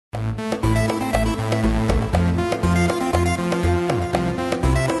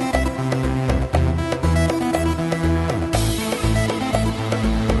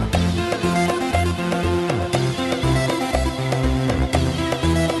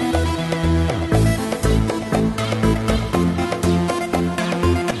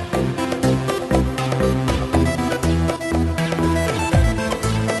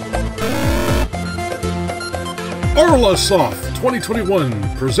Soft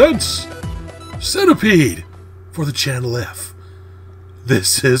 2021 presents Centipede for the Channel F.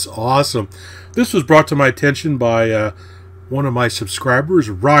 This is awesome. This was brought to my attention by one of my subscribers,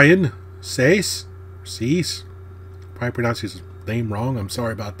 Ryan Cease. Probably pronounced his name wrong. I'm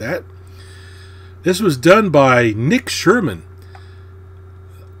sorry about that. This was done by Nick Sherman.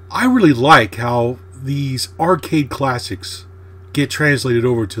 I really like how these arcade classics get translated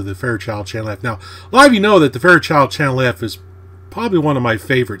over to the Fairchild Channel F. Now, a lot of you know that the Fairchild Channel F is probably one of my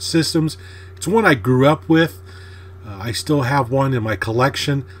favorite systems. It's one I grew up with. I still have one in my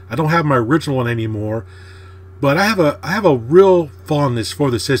collection. I don't have my original one anymore, but I have a real fondness for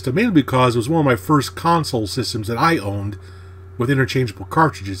the system, mainly because it was one of my first console systems that I owned with interchangeable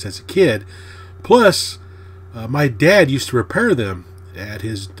cartridges as a kid. Plus, my dad used to repair them at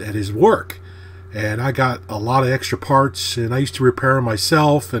his work. And I got a lot of extra parts, and I used to repair them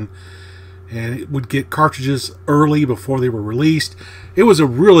myself, and it would get cartridges early before they were released. It was a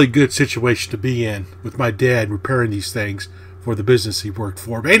really good situation to be in with my dad repairing these things for the business he worked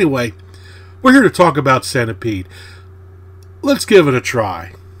for. But anyway, we're here to talk about Centipede. Let's give it a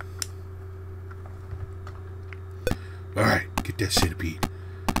try. Alright, get that Centipede.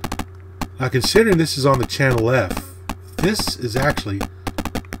 Now, considering this is on the Channel F, this is actually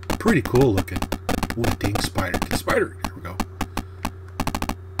pretty cool looking. Ooh, dang spider. Get the spider. Here we go.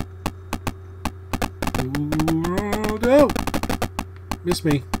 Ooh, no! Miss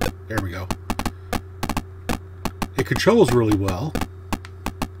me. There we go. It controls really well.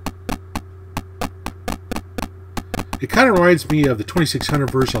 It kind of reminds me of the 2600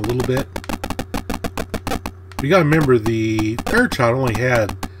 version a little bit. You gotta remember, the Fairchild only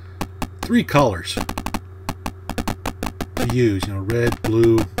had 3 colors to use. You know, red,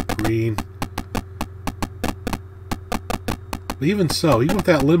 blue, green. But even so, even with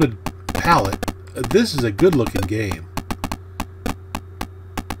that limited palette, this is a good looking game.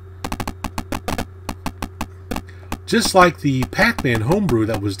 Just like the Pac Man Homebrew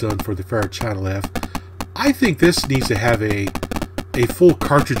that was done for the Fairchild Channel F, I think this needs to have a full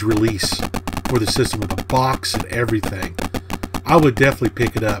cartridge release for the system with a box and everything. I would definitely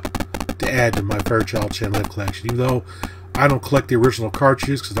pick it up to add to my Fairchild Channel F collection. Even though I don't collect the original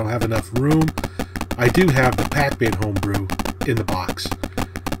cartridges because I don't have enough room, I do have the Pac Man Homebrew in the box.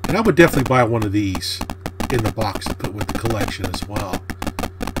 And I would definitely buy one of these in the box to put with the collection as well.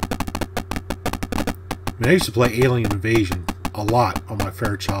 I mean, I used to play Alien Invasion a lot on my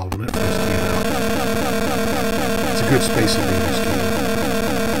Fairchild when it first came out. It's a good Space Invaders game.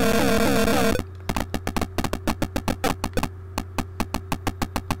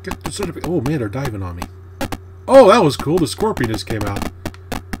 Get the Centipede. Oh man, they're diving on me. Oh, that was cool. The Scorpion just came out.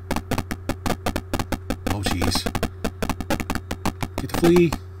 Oh jeez. Get the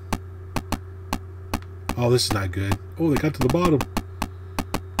flea. Oh, this is not good. Oh, they got to the bottom.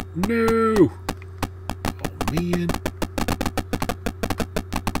 No. Oh man.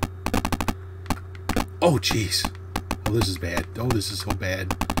 Oh jeez. Oh, this is bad. Oh, this is so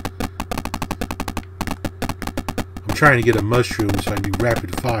bad. I'm trying to get a mushroom so I can do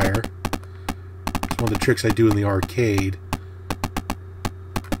rapid fire. It's one of the tricks I do in the arcade.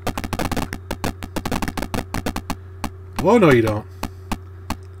 Oh, no you don't.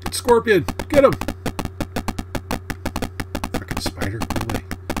 Get Scorpion. Get him. Frickin' spider. Go away.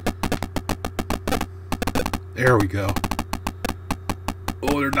 There we go.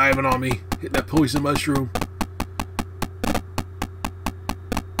 Oh, they're diving on me. Hitting that poison mushroom.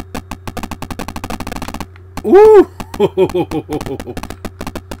 Ooh!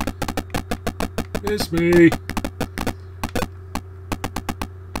 Miss me.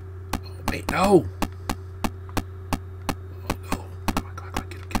 Oh, wait, no. Oh, no. Come on,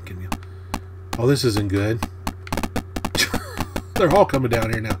 get him. Oh, this isn't good. They're all coming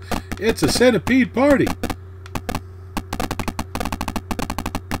down here now. It's a Centipede party.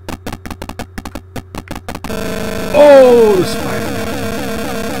 Oh, the spider got me.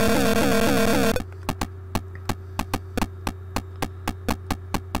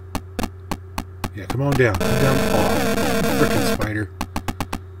 Yeah, come on down. Come down. Oh, frickin' spider.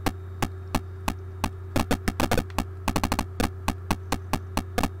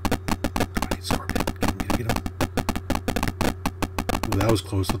 Come on, get Scorpion. Get him. Oh, that was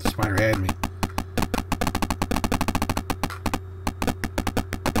close. The spider had me.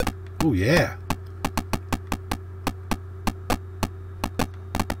 Oh, yeah.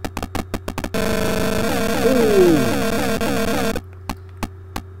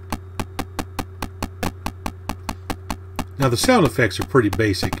 Now the sound effects are pretty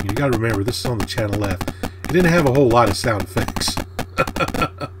basic, and you got to remember this is on the Channel F. It didn't have a whole lot of sound effects.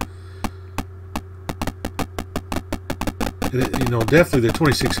 You know, definitely the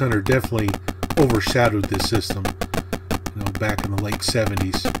 2600 definitely overshadowed this system, you know, back in the late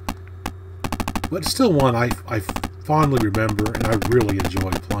 70s. But it's still one I fondly remember and I really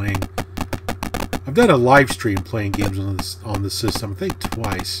enjoy playing. I've done a live stream playing games on this system, I think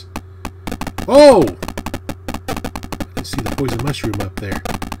twice. Oh! I can see the poison mushroom up there.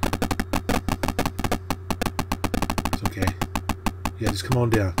 It's okay. Yeah, just come on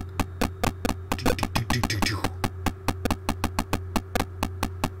down.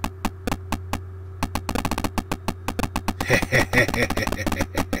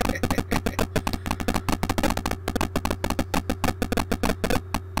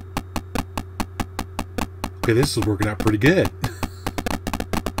 Okay, this is working out pretty good.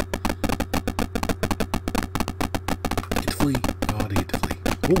 Get to flee. Oh, to get to flee.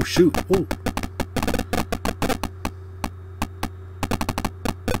 Oh, shoot. Oh.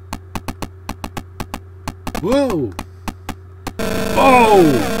 Whoa. Oh!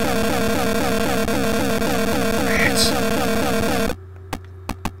 Rats.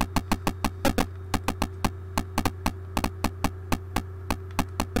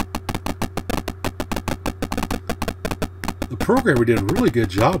 The programmer did a really good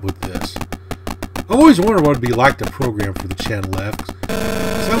job with this. I always wondered what it'd be like to program for the Channel F,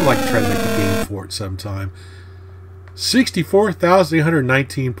 because I would like to try to make a game for it sometime.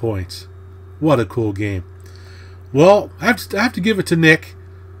 64,819 points. What a cool game. Well, I have to give it to Nick.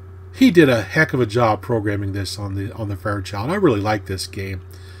 He did a heck of a job programming this on the Fairchild. I really like this game.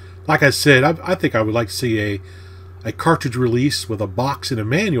 Like I said, I think I would like to see a cartridge release with a box and a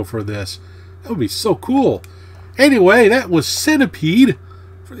manual for this. That would be so cool. Anyway, that was Centipede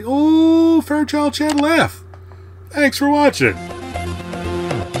for the old Fairchild Channel F. Thanks for watching.